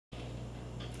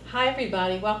Hi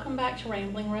everybody, welcome back to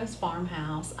Rambling Rose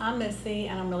Farmhouse. I'm Missy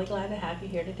and I'm really glad to have you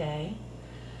here today.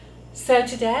 So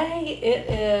today it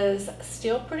is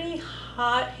still pretty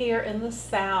hot here in the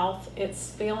south.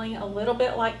 It's feeling a little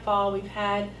bit like fall. We've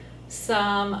had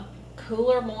some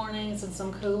cooler mornings and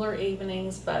some cooler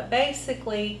evenings, but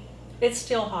basically it's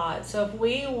still hot. So if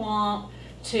we want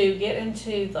to get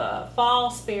into the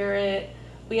fall spirit,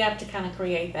 we have to kind of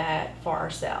create that for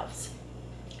ourselves.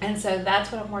 And so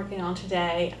that's what I'm working on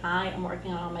today. I am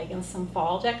working on making some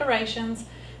fall decorations,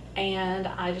 and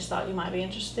I just thought you might be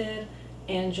interested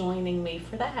in joining me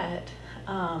for that.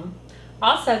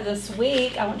 Also this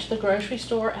week I went to the grocery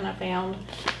store and I found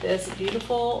this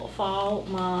beautiful fall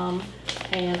mum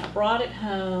and I brought it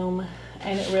home,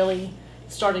 and it really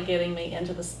started getting me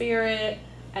into the spirit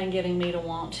and getting me to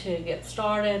want to get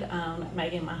started on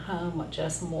making my home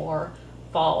just more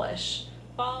fallish.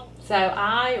 So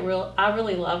I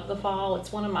really love the fall.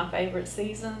 It's one of my favorite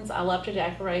seasons. I love to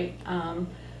decorate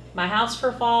my house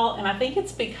for fall, and I think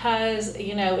it's because,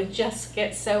 you know, it just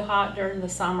gets so hot during the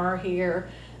summer here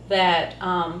that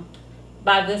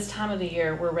by this time of the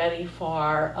year we're ready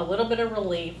for a little bit of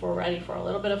relief. We're ready for a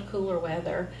little bit of cooler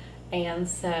weather, and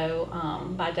so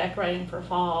by decorating for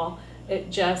fall, it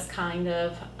just kind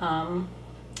of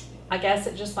I guess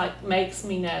it just like makes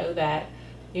me know that,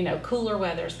 you know, cooler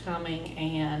weather's coming,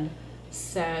 and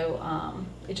so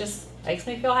it just makes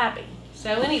me feel happy. So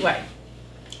anyway,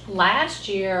 last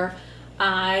year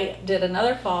I did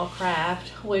another fall craft,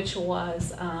 which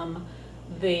was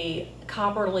the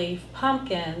copper leaf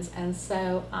pumpkins, and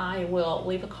so I will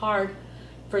leave a card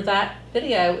for that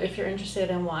video if you're interested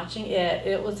in watching it.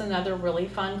 It was another really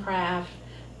fun craft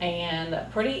and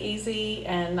pretty easy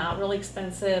and not really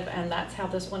expensive, and that's how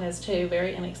this one is too,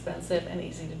 very inexpensive and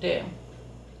easy to do.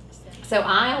 So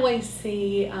I always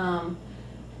see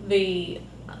the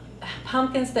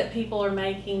pumpkins that people are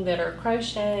making that are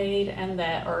crocheted and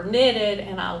that are knitted,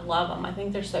 and I love them. I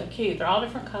think they're so cute. They're all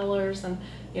different colors and,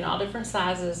 you know, all different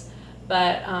sizes,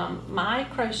 but my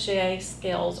crochet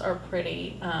skills are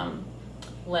pretty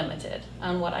limited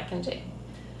on what I can do.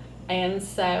 And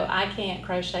so I can't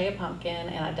crochet a pumpkin,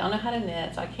 and I don't know how to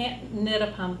knit, so I can't knit a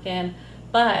pumpkin,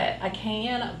 but I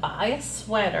can buy a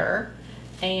sweater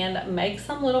and make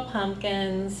some little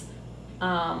pumpkins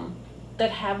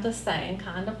that have the same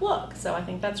kind of look. So I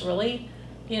think that's really,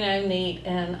 you know, neat,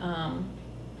 and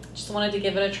just wanted to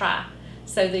give it a try.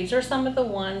 So these are some of the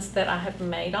ones that I have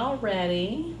made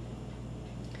already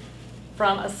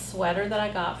from a sweater that I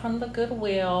got from the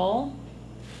Goodwill.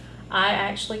 I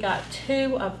actually got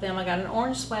two of them. I got an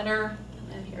orange sweater,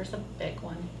 and here's a big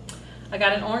one. I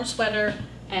got an orange sweater,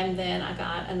 and then I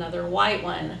got another white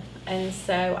one. And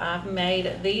so I've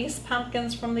made these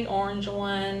pumpkins from the orange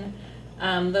one.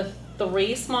 The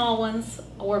three small ones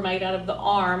were made out of the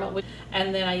arm,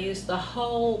 and then I used the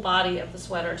whole body of the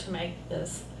sweater to make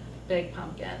this big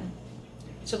pumpkin.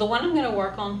 So the one I'm going to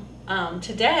work on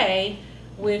today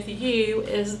with you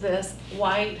is this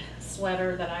white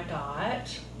sweater that I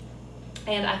got.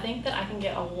 And I think that I can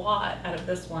get a lot out of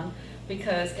this one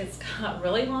because it's got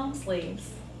really long sleeves,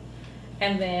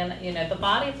 and then, you know, the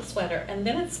body of the sweater, and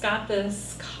then it's got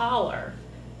this collar,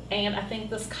 and I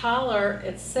think this collar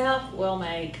itself will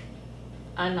make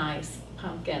a nice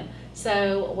pumpkin.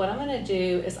 So what I'm going to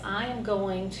do is I am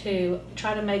going to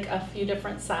try to make a few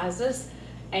different sizes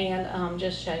and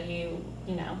just show you,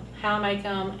 you know, how I make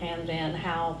them and then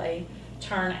how they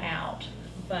turn out.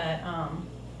 But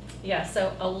yeah,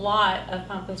 so a lot of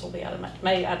pumpkins will be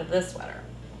made out of this sweater.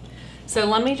 So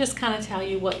let me just kind of tell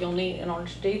you what you'll need in order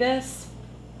to do this.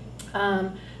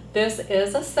 This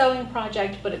is a sewing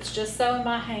project, but it's just sewing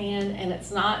by hand, and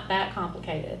it's not that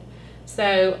complicated.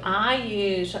 So I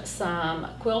used some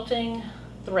quilting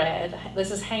thread.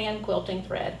 This is hand quilting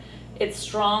thread. It's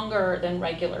stronger than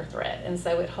regular thread, and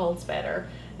so it holds better.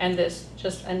 And this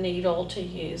just a needle to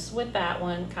use with that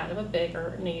one, kind of a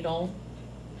bigger needle.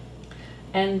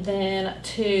 And then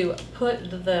to put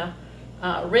the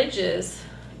ridges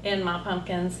in my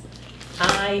pumpkins,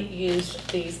 I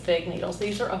used these big needles.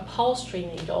 These are upholstery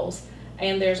needles,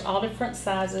 and there's all different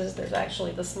sizes. There's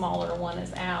actually the smaller one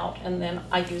is out, and then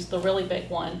I used the really big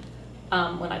one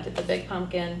when I did the big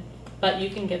pumpkin. But you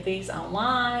can get these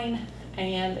online,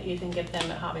 and you can get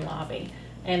them at Hobby Lobby,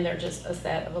 and they're just a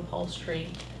set of upholstery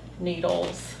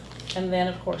needles. And then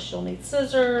of course you'll need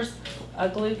scissors, a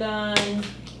glue gun,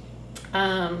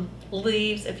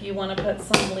 leaves. If you want to put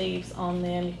some leaves on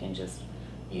them, you can just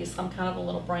use some kind of a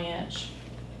little branch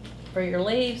for your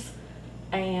leaves.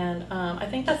 And I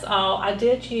think that's all. I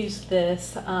did use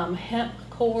this hemp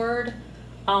cord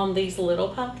on these little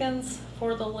pumpkins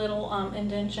for the little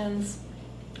indentions.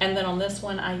 And then on this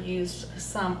one I used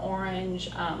some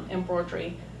orange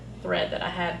embroidery thread that I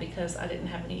had because I didn't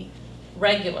have any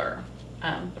regular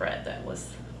thread that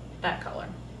was that color.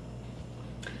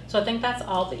 So I think that's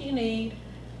all that you need,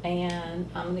 and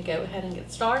I'm going to go ahead and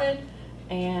get started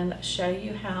and show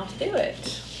you how to do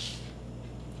it.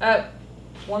 Oh,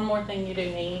 one more thing you do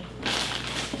need.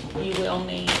 You will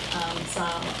need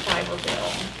some fiber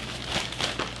bill.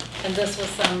 And this was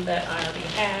some that I already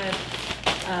had.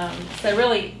 So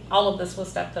really all of this was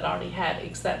stuff that I already had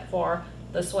except for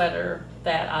the sweater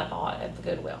that I bought at the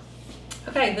Goodwill.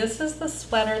 Okay, this is the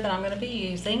sweater that I'm going to be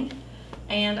using.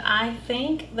 And I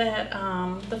think that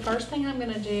the first thing I'm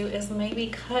going to do is maybe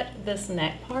cut this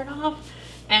neck part off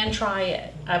and try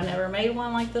it. I've never made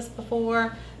one like this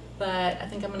before, but I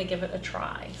think I'm going to give it a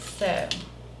try. So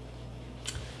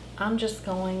I'm just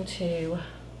going to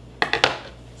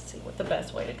see what the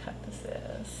best way to cut this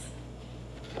is.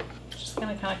 Just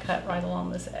going to kind of cut right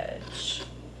along this edge.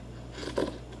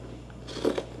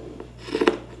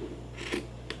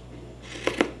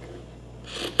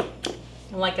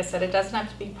 And like I said, it doesn't have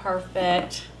to be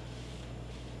perfect.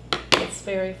 It's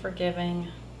very forgiving.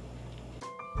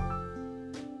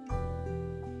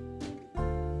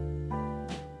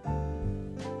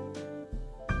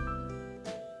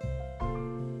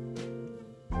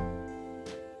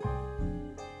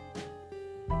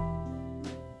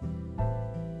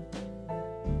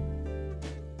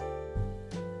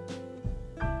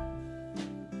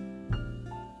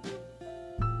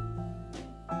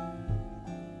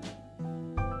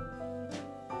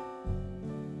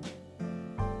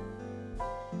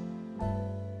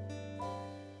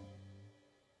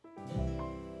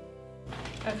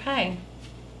 Okay,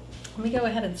 let me go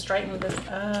ahead and straighten this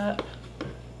up.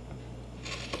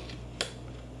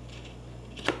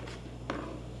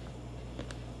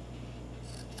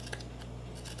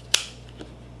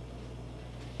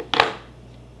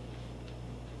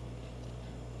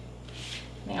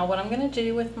 Now what I'm going to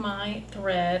do with my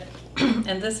thread,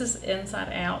 and this is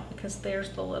inside out because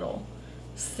there's the little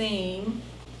seam,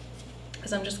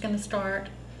 is I'm just going to start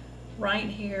right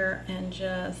here and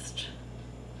just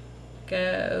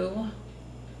go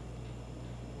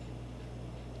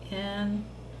in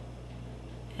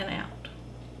and out.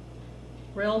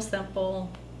 Real simple,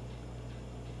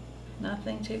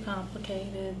 nothing too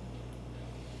complicated,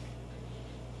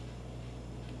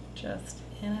 just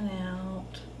in and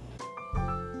out.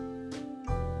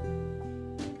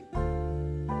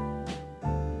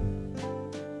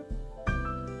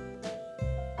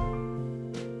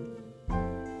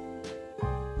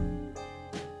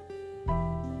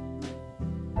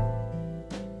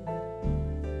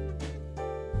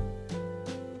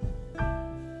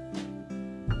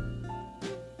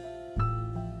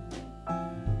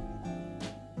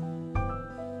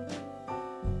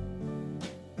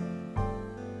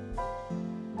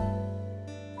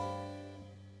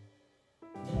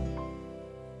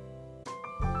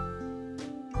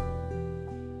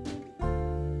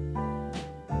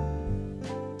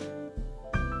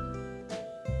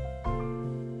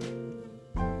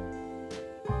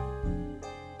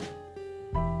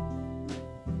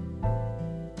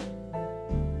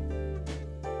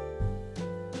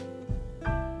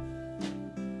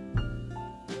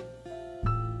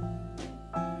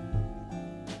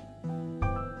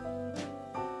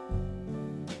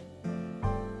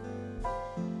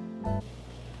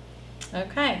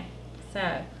 Okay,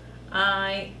 so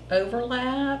I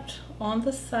overlapped on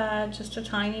the side just a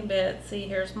tiny bit. See,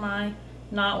 here's my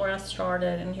knot where I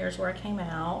started and here's where I came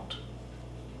out.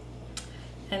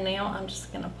 And now I'm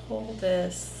just going to pull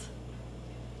this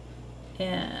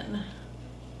in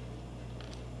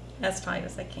as tight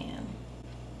as I can.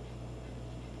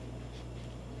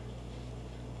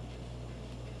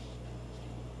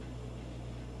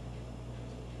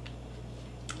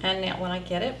 And now when I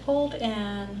get it pulled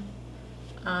in,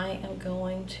 I am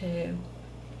going to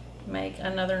make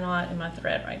another knot in my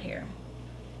thread right here.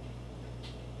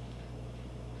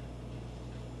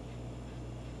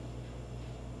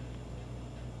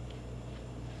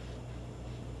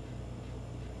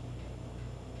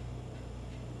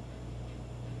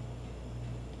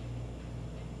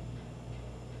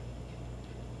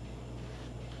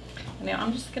 Now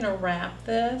I'm just going to wrap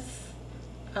this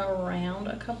around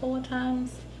a couple of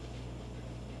times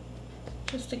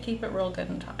just to keep it real good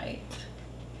and tight.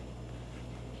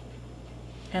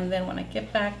 And then when I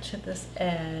get back to this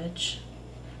edge,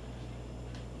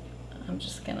 I'm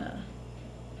just gonna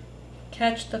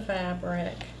catch the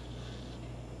fabric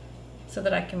so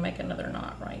that I can make another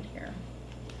knot right here.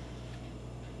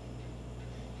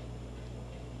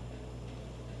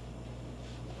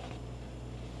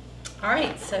 All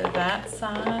right, so that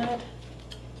side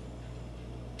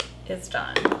is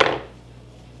done.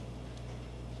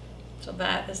 So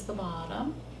that is the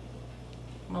bottom,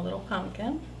 my little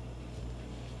pumpkin.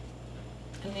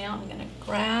 And now I'm gonna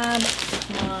grab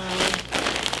my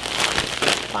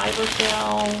fiber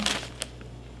fill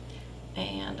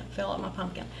and fill up my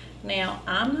pumpkin. Now,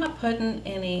 I'm not putting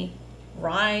any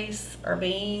rice or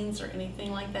beans or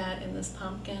anything like that in this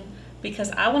pumpkin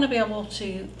because I want to be able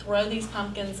to throw these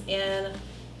pumpkins in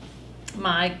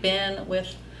my bin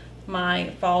with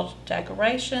my fall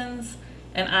decorations,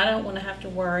 and I don't want to have to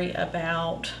worry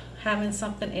about having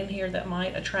something in here that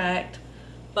might attract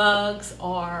bugs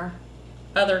or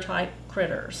other type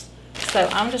critters. So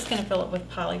I'm just going to fill it with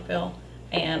polyfill,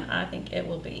 and I think it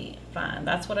will be fine.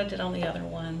 That's what I did on the other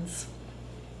ones.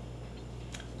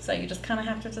 So you just kind of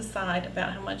have to decide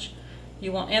about how much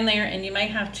you want in there, and you may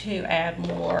have to add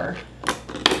more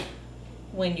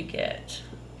when you get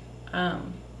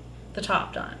the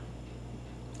top done.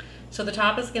 So the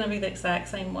top is going to be the exact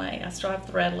same way. I still have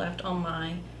thread left on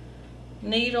my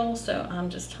needle, so I'm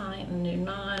just tying a new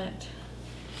knot,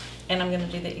 and I'm going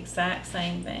to do the exact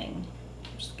same thing.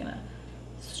 I'm just going to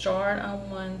start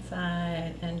on one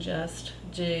side and just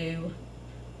do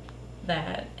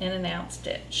that in and out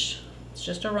stitch. It's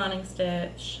just a running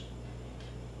stitch,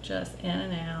 just in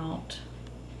and out.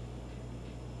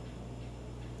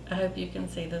 I hope you can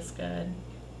see this good.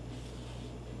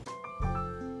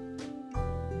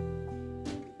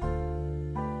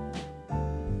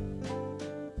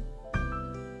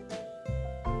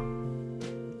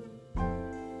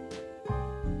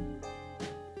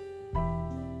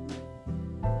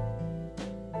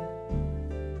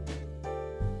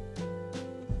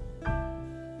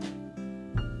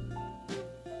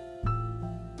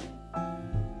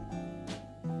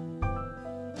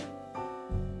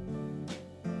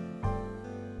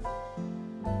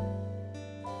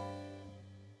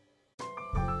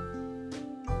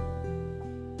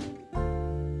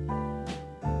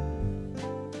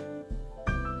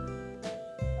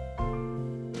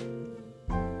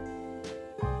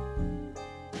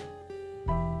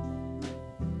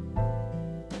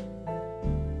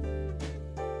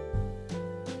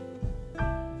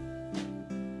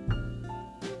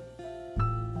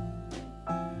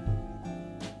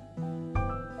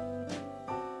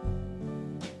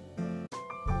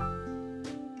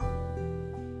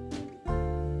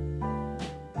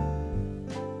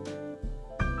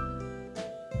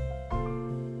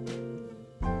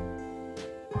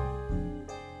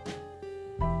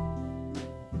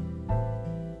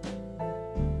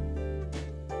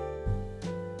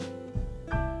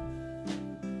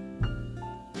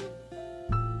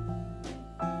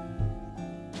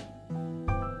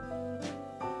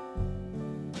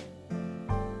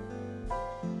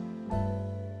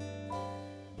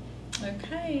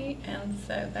 Okay, and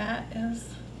so that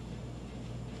is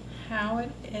how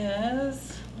it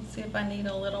is. Let's see if I need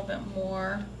a little bit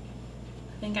more.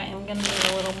 I think I am going to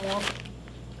need a little more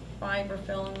fiber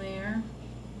fill in there.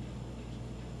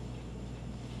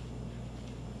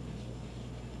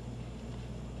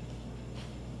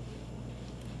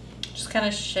 Just kind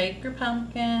of shape your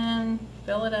pumpkin,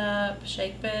 fill it up,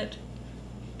 shape it,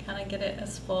 kind of get it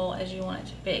as full as you want it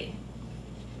to be.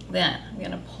 Then I'm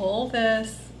going to pull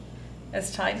this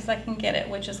as tight as I can get it,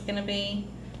 which is going to be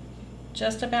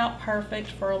just about perfect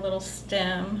for a little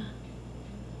stem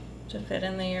to fit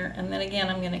in there. And then again,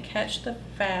 I'm going to catch the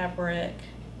fabric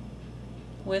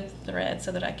with thread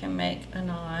so that I can make a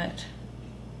knot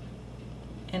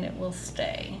and it will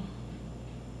stay.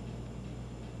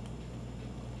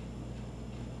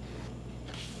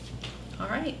 All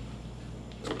right,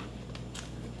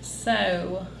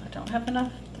 so I don't have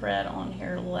enough thread on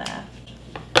here left.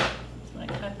 I'm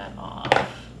going to cut that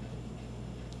off.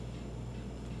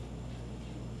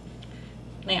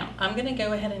 Now, I'm going to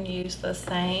go ahead and use the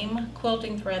same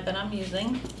quilting thread that I'm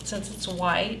using, since it's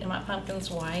white and my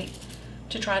pumpkin's white,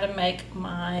 to try to make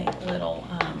my little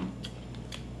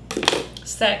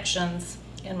sections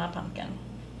in my pumpkin.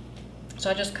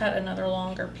 So I just cut another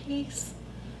longer piece,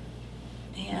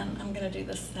 and I'm going to do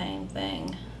the same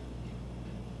thing.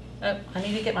 Oh, I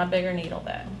need to get my bigger needle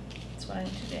though. That's what I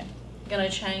need to do. I'm going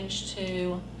to change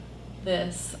to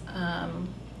this.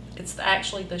 It's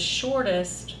actually the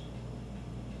shortest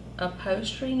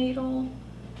upholstery needle,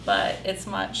 but it's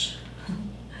much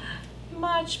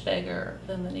much bigger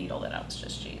than the needle that I was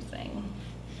just using.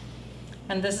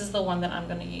 And this is the one that I'm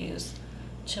going to use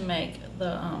to make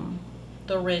the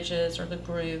ridges or the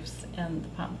grooves in the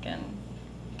pumpkin.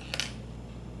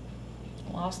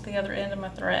 Lost the other end of my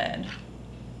thread.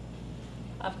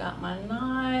 I've got my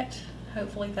knot.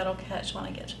 Hopefully that'll catch when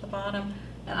I get to the bottom.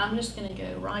 And I'm just going to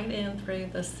go right in through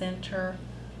the center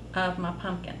of my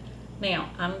pumpkin. Now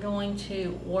I'm going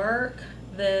to work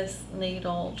this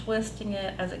needle, twisting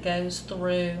it as it goes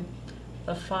through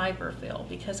the fiber fill,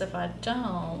 because if I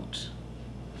don't,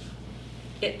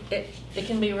 it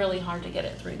can be really hard to get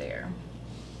it through there.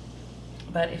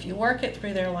 But if you work it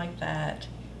through there like that,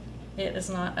 it is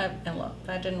not up. And look,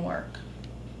 that didn't work.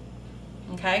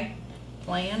 Okay,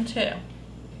 plan 2.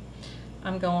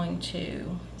 I'm going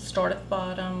to start at the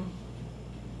bottom,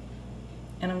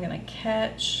 and I'm going to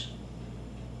catch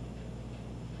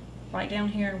right down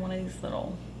here in one of these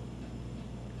little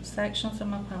sections of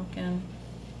my pumpkin.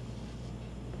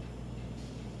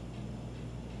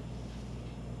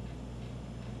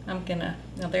 I'm gonna,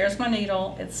 now there's my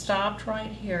needle, it stopped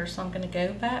right here, so I'm gonna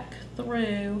go back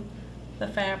through the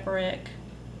fabric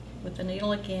with the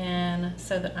needle again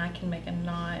so that I can make a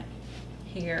knot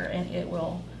here, and it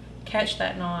will catch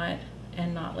that knot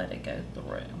and not let it go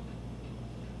through.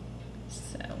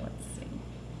 So let's see.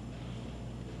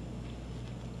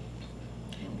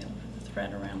 Okay, I'm gonna put the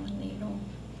thread around the needle,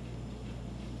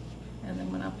 and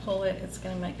then when I pull it, it's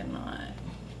gonna make a knot.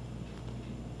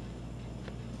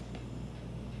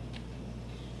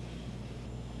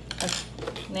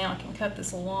 Now I can cut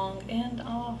this long end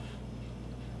off.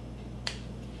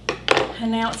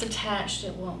 And now it's attached,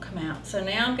 it won't come out. So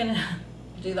now I'm gonna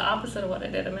do the opposite of what I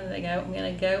did a minute ago. I'm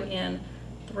gonna go in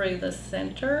through the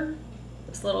center,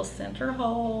 this little center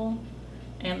hole,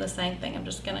 and the same thing. I'm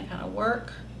just gonna kind of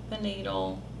work the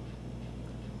needle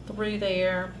through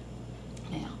there.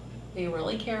 Now, be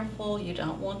really careful. You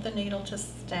don't want the needle to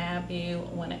stab you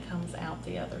when it comes out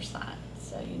the other side.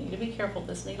 So you need to be careful.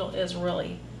 This needle is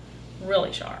really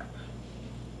sharp.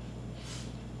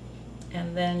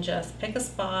 And then just pick a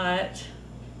spot,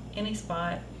 any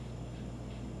spot,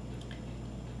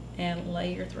 and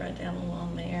lay your thread down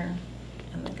along there,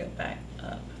 and then go back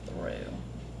up through.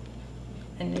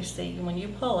 And you see, when you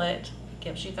pull it, it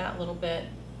gives you that little bit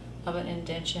of an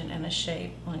indentation and a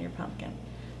shape on your pumpkin.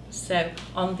 So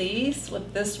on these,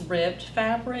 with this ribbed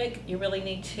fabric, you really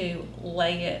need to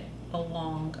lay it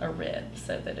along a rib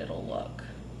so that it'll look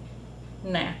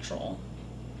natural.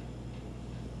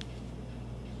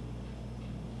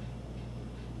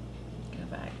 Go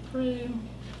back through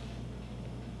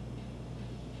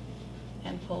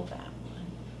and pull that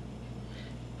one.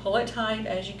 Pull it tight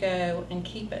as you go and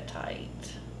keep it tight.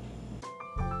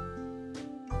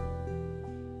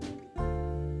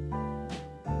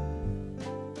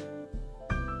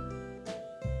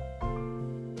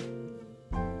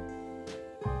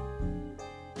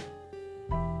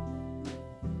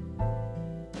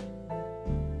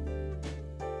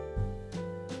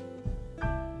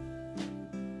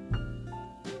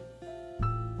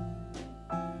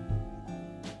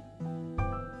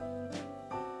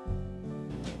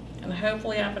 And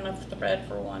hopefully I have enough thread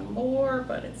for one more,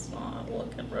 but it's not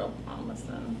looking real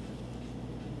promising.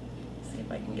 Let's see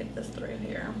if I can get this through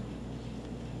here.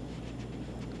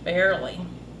 Barely,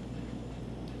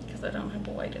 because I don't have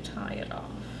a way to tie it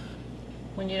off.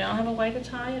 When you don't have a way to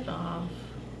tie it off,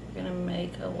 you're gonna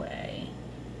make a way.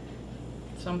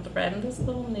 So I'm threading this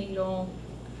little needle,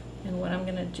 and what I'm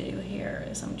gonna do here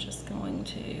is I'm just going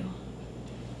to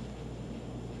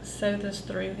sew this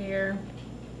through here.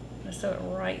 I sew it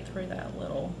right through that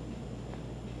little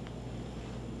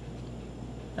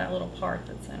part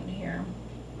that's in here,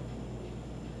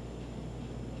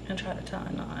 and try to tie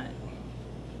a knot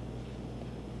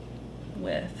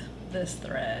with this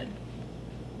thread.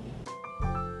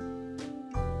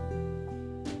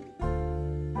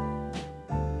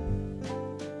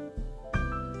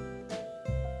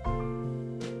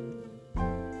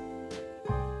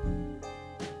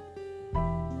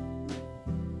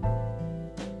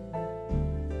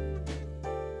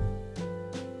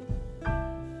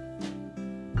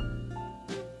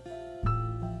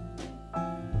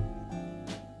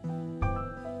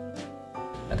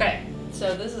 Okay,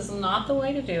 so this is not the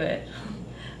way to do it,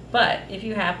 but if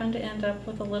you happen to end up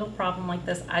with a little problem like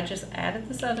this, I just added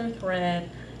this other thread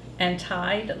and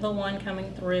tied the one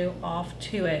coming through off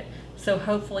to it, so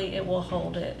hopefully it will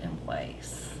hold it in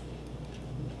place.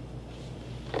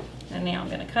 And now I'm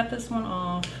going to cut this one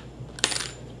off,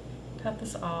 cut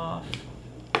this off,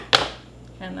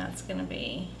 and that's going to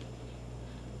be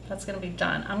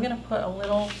done. I'm going to put a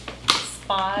little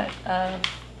spot of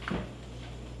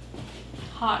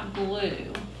hot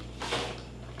glue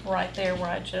right there where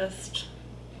I just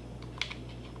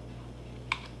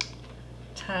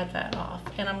tied that off,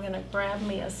 and I'm going to grab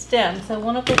me a stem. So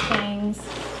one of the things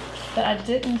that I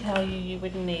didn't tell you you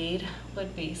would need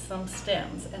would be some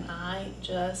stems, and I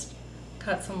just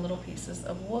cut some little pieces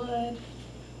of wood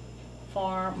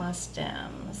for my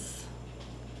stems.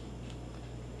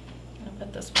 I'm gonna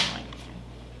put this one right here.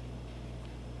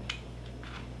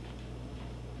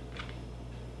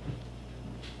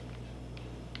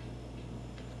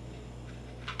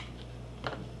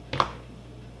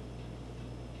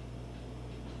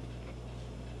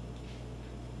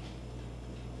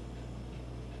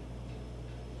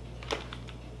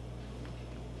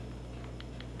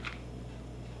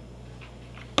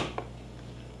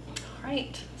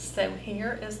 Right, so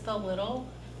here is the little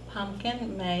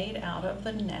pumpkin made out of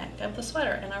the neck of the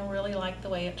sweater, and I really like the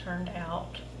way it turned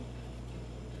out.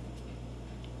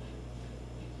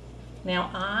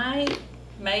 Now I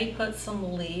may put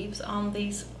some leaves on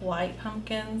these white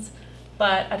pumpkins,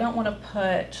 but I don't want to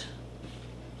put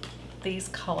these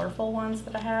colorful ones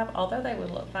that I have, although they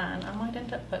would look fine. I might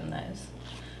end up putting those.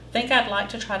 I think I'd like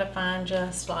to try to find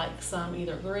just like some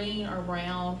either green or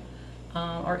brown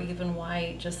or even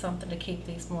white, just something to keep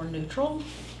these more neutral.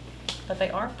 But they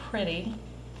are pretty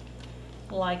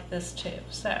like this too.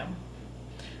 So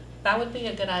that would be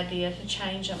a good idea to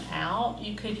change them out.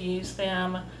 You could use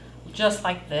them just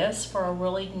like this for a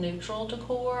really neutral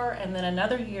decor, and then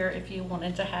another year if you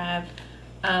wanted to have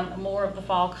more of the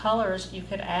fall colors, you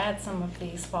could add some of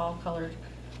these fall colored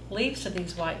leaves to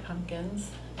these white pumpkins,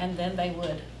 and then they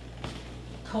would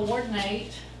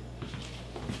coordinate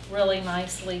really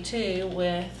nicely too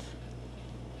with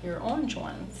your orange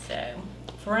ones. So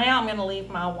for now I'm going to leave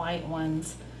my white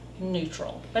ones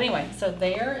neutral. But anyway, so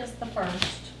there is the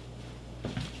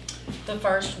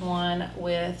first one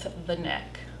with the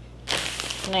neck.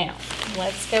 Now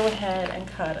let's go ahead and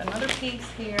cut another piece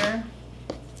here,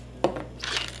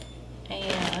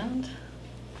 and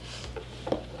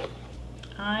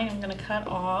I am going to cut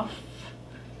off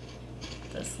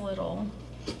this little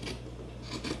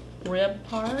rib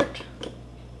part.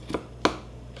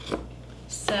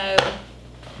 So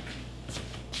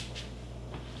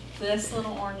this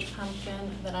little orange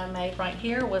pumpkin that I made right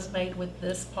here was made with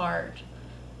this part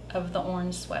of the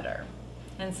orange sweater,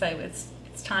 and so it's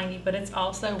tiny, but it's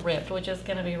also ribbed, which is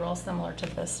going to be real similar to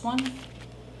this one.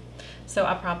 So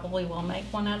I probably will make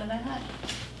one out of that.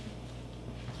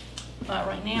 But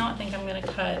right now I think I'm going to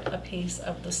cut a piece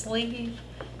of the sleeve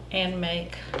and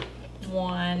make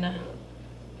one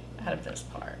out of this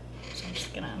part. So I'm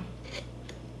just gonna,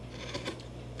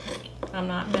 I'm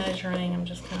not measuring, I'm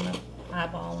just kind of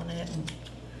eyeballing it and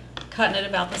cutting it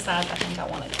about the size I think I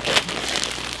want it to be.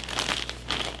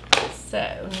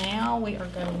 So now we are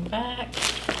going back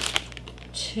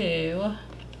to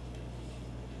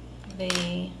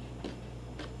the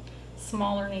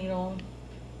smaller needle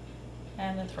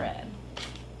and the thread.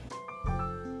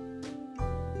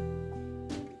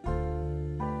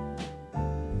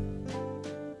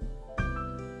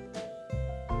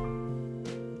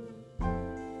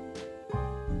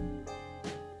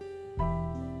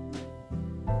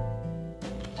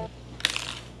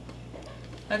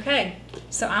 Okay,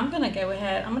 so I'm going to go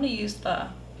ahead, I'm going to use the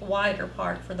wider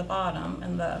part for the bottom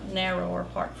and the narrower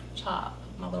part for the top.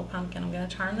 My little pumpkin, I'm going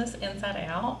to turn this inside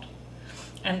out,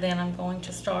 and then I'm going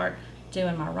to start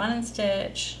doing my running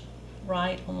stitch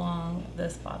right along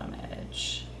this bottom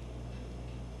edge.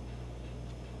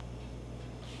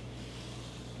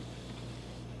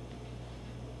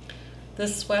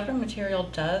 This sweater material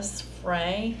does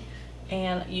fray,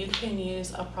 and you can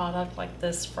use a product like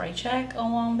this fray check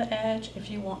along the edge if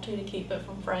you want to keep it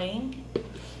from fraying.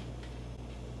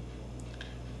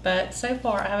 But so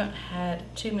far I haven't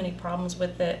had too many problems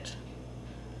with it.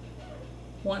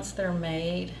 Once they're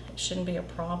made, it shouldn't be a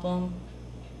problem.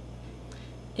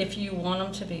 If you want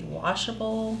them to be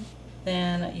washable,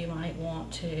 then you might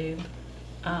want to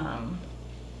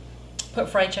put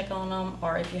fray check on them,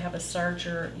 or if you have a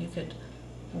serger, you could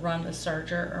run the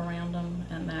serger around them,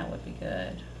 and that would be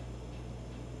good.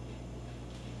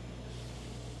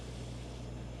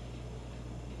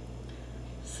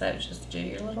 So just do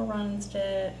your little run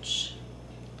stitch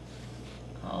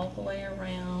all the way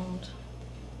around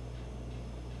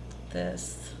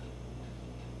this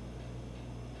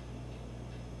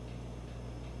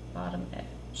bottom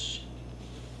edge.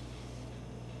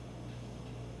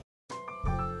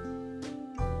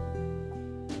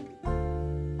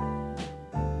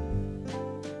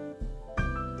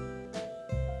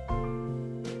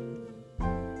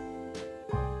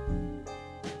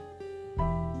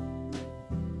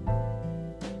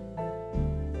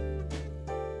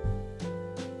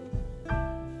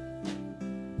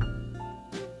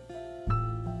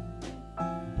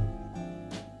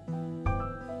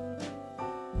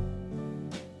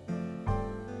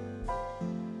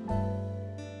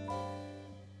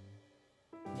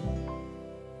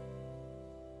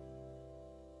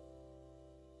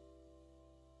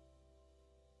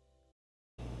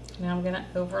 Now I'm going to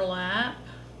overlap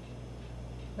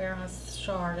where I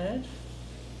started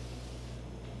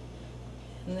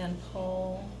and then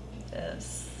pull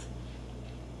this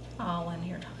all in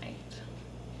here tight.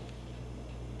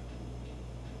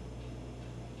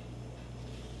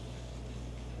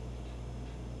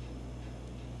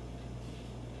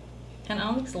 And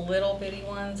on these little bitty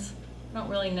ones, I don't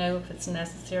really know if it's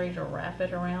necessary to wrap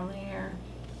it around there.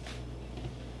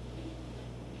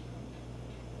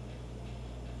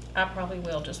 I probably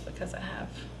will just because I have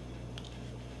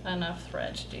enough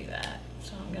thread to do that.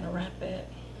 So I'm going to wrap it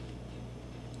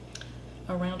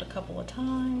around a couple of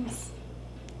times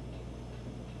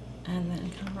and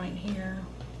then come right here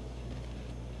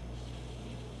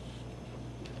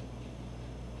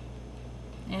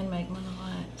and make my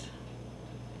knot.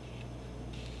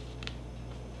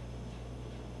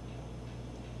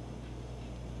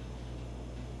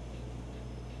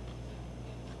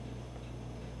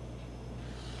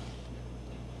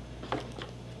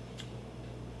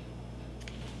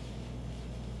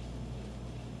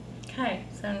 Okay,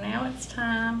 so now it's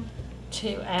time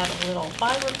to add a little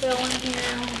fiber fill in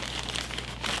here.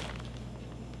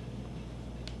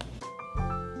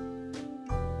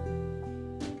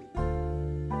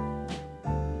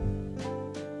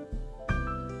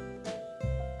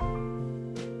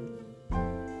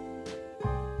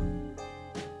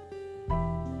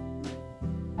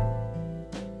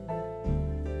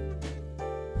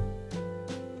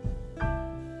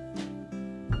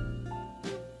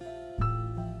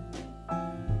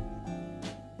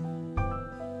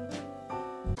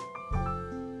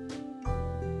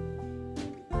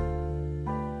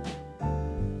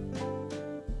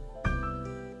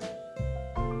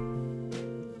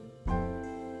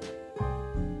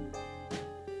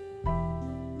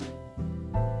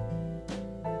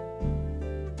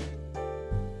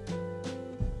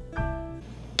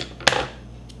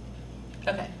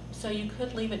 Okay, so you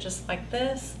could leave it just like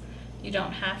this. You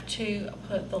don't have to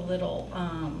put the little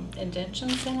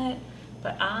indentions in it,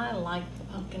 but I like the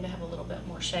pumpkin to have a little bit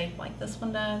more shape like this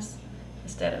one does,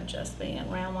 instead of just being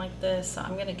round like this. So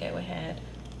I'm gonna go ahead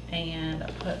and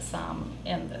put some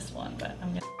in this one, but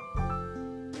I'm gonna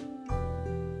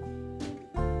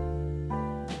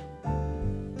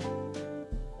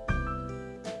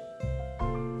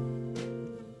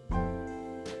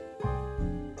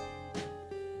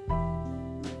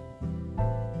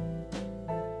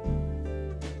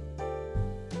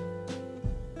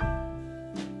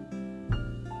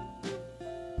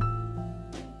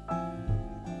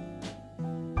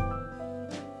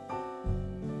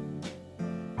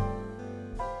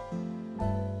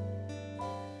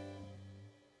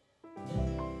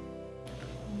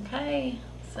okay,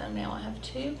 so now I have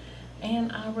two,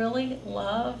 and I really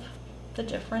love the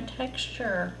different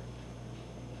texture,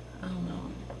 I don't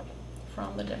know,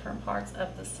 from the different parts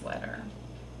of the sweater.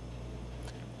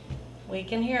 We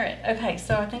can hear it. Okay,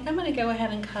 so I think I'm going to go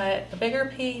ahead and cut a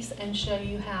bigger piece and show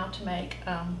you how to make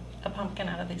a pumpkin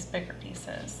out of these bigger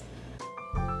pieces.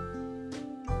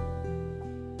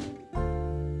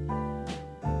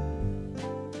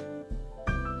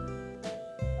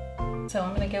 So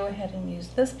I'm going to go ahead and use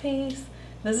this piece.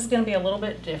 This is going to be a little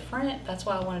bit different. That's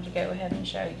why I wanted to go ahead and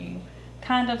show you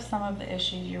kind of some of the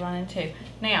issues you run into.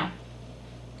 Now,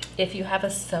 if you have a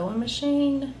sewing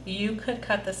machine, you could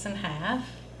cut this in half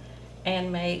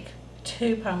and make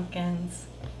two pumpkins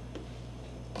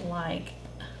like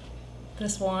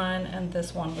this one and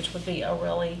this one, which would be a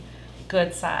really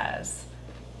good size.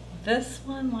 This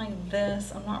one like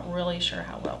this, I'm not really sure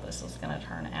how well this is going to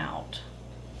turn out,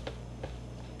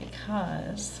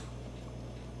 because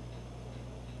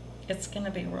it's going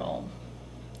to be real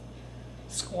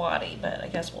squatty, but I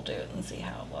guess we'll do it and see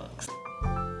how it looks.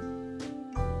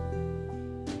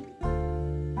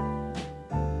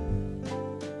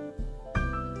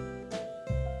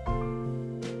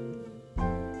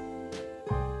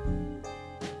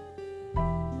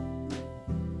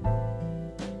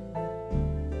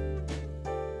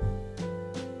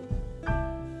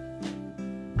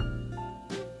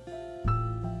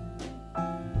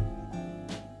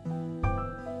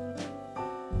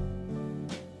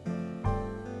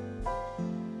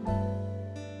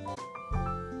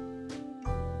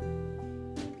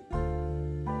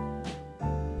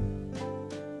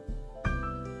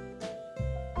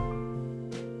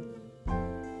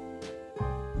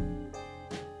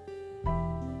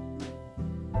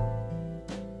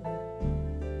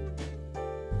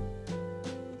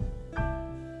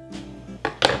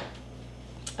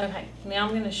 Okay, now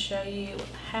I'm going to show you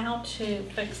how to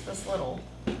fix this little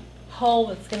hole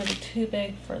that's going to be too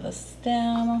big for the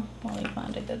stem. Let me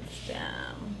find a good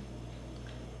stem.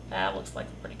 That looks like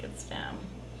a pretty good stem.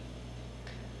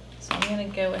 So I'm going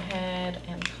to go ahead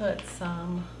and put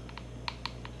some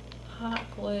hot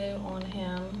glue on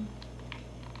him.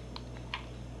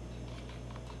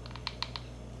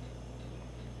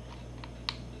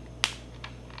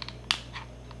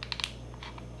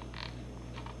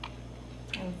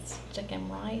 And stick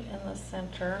him right in the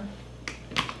center.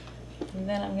 And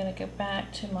then I'm going to go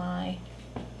back to my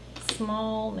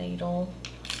small needle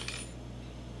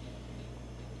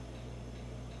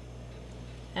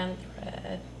and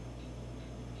thread.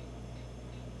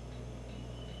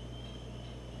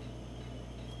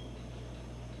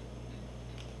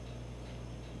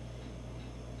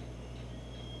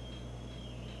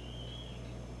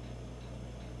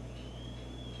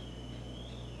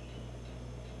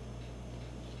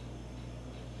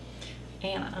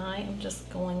 And I am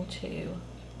just going to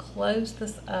close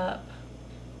this up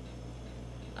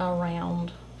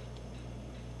around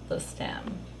the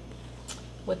stem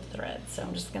with thread. So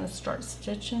I'm just going to start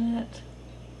stitching it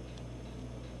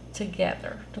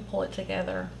together to pull it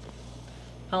together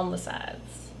on the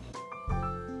sides.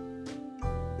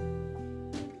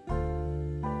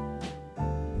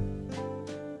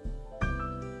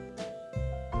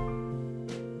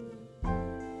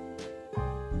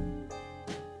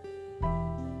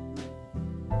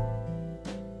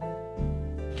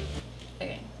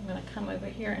 Okay, I'm going to come over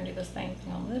here and do the same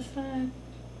thing on this side.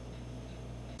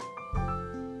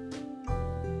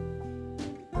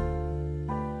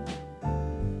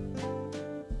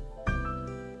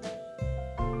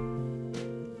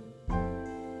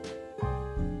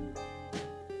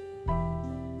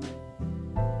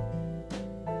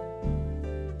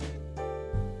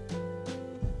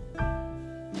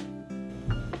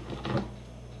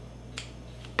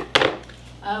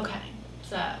 Okay,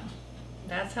 so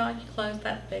that's how you close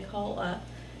that big hole up.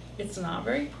 It's not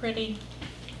very pretty,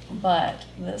 but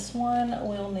this one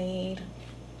will need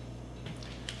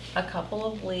a couple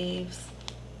of leaves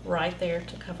right there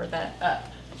to cover that up.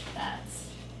 That's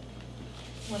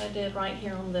what I did right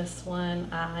here on this one.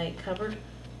 I covered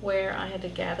where I had to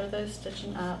gather those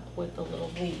stitching up with the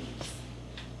little leaves.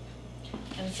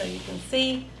 And so you can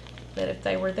see that if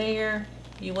they were there,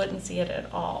 you wouldn't see it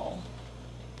at all.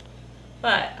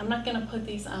 But I'm not going to put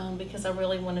these on because I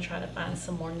really want to try to find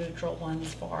some more neutral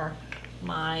ones for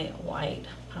my white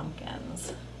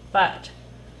pumpkins. But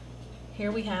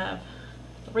here we have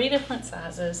 3 different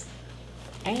sizes,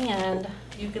 and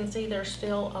you can see there's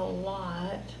still a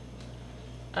lot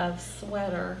of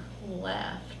sweater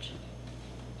left.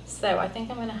 So I think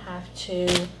I'm going to have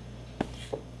to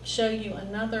show you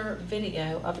another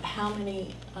video of how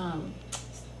many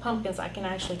pumpkins I can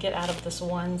actually get out of this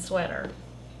one sweater.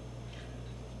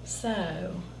 So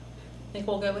I think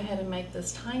we'll go ahead and make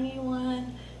this tiny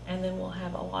one, and then we'll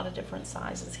have a lot of different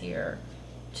sizes here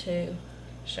to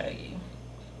show you.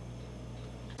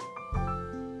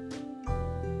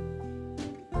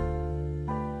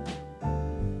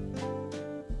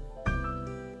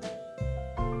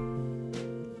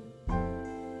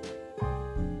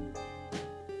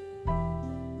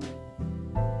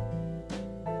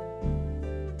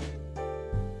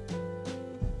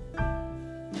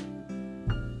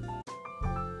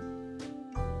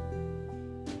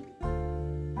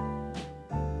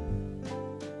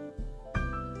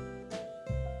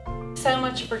 So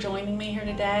much for joining me here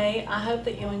today. I hope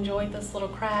that you enjoyed this little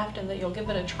craft and that you'll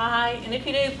give it a try. And if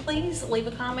you do, please leave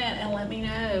a comment and let me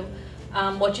know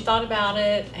what you thought about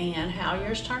it and how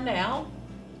yours turned out.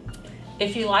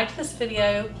 If you liked this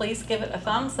video, please give it a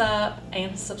thumbs up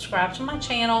and subscribe to my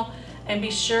channel, and be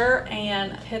sure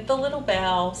and hit the little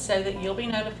bell so that you'll be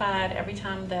notified every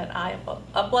time that I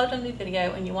upload a new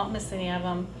video and you won't miss any of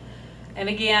them. And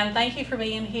again, thank you for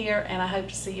being here, and I hope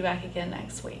to see you back again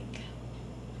next week.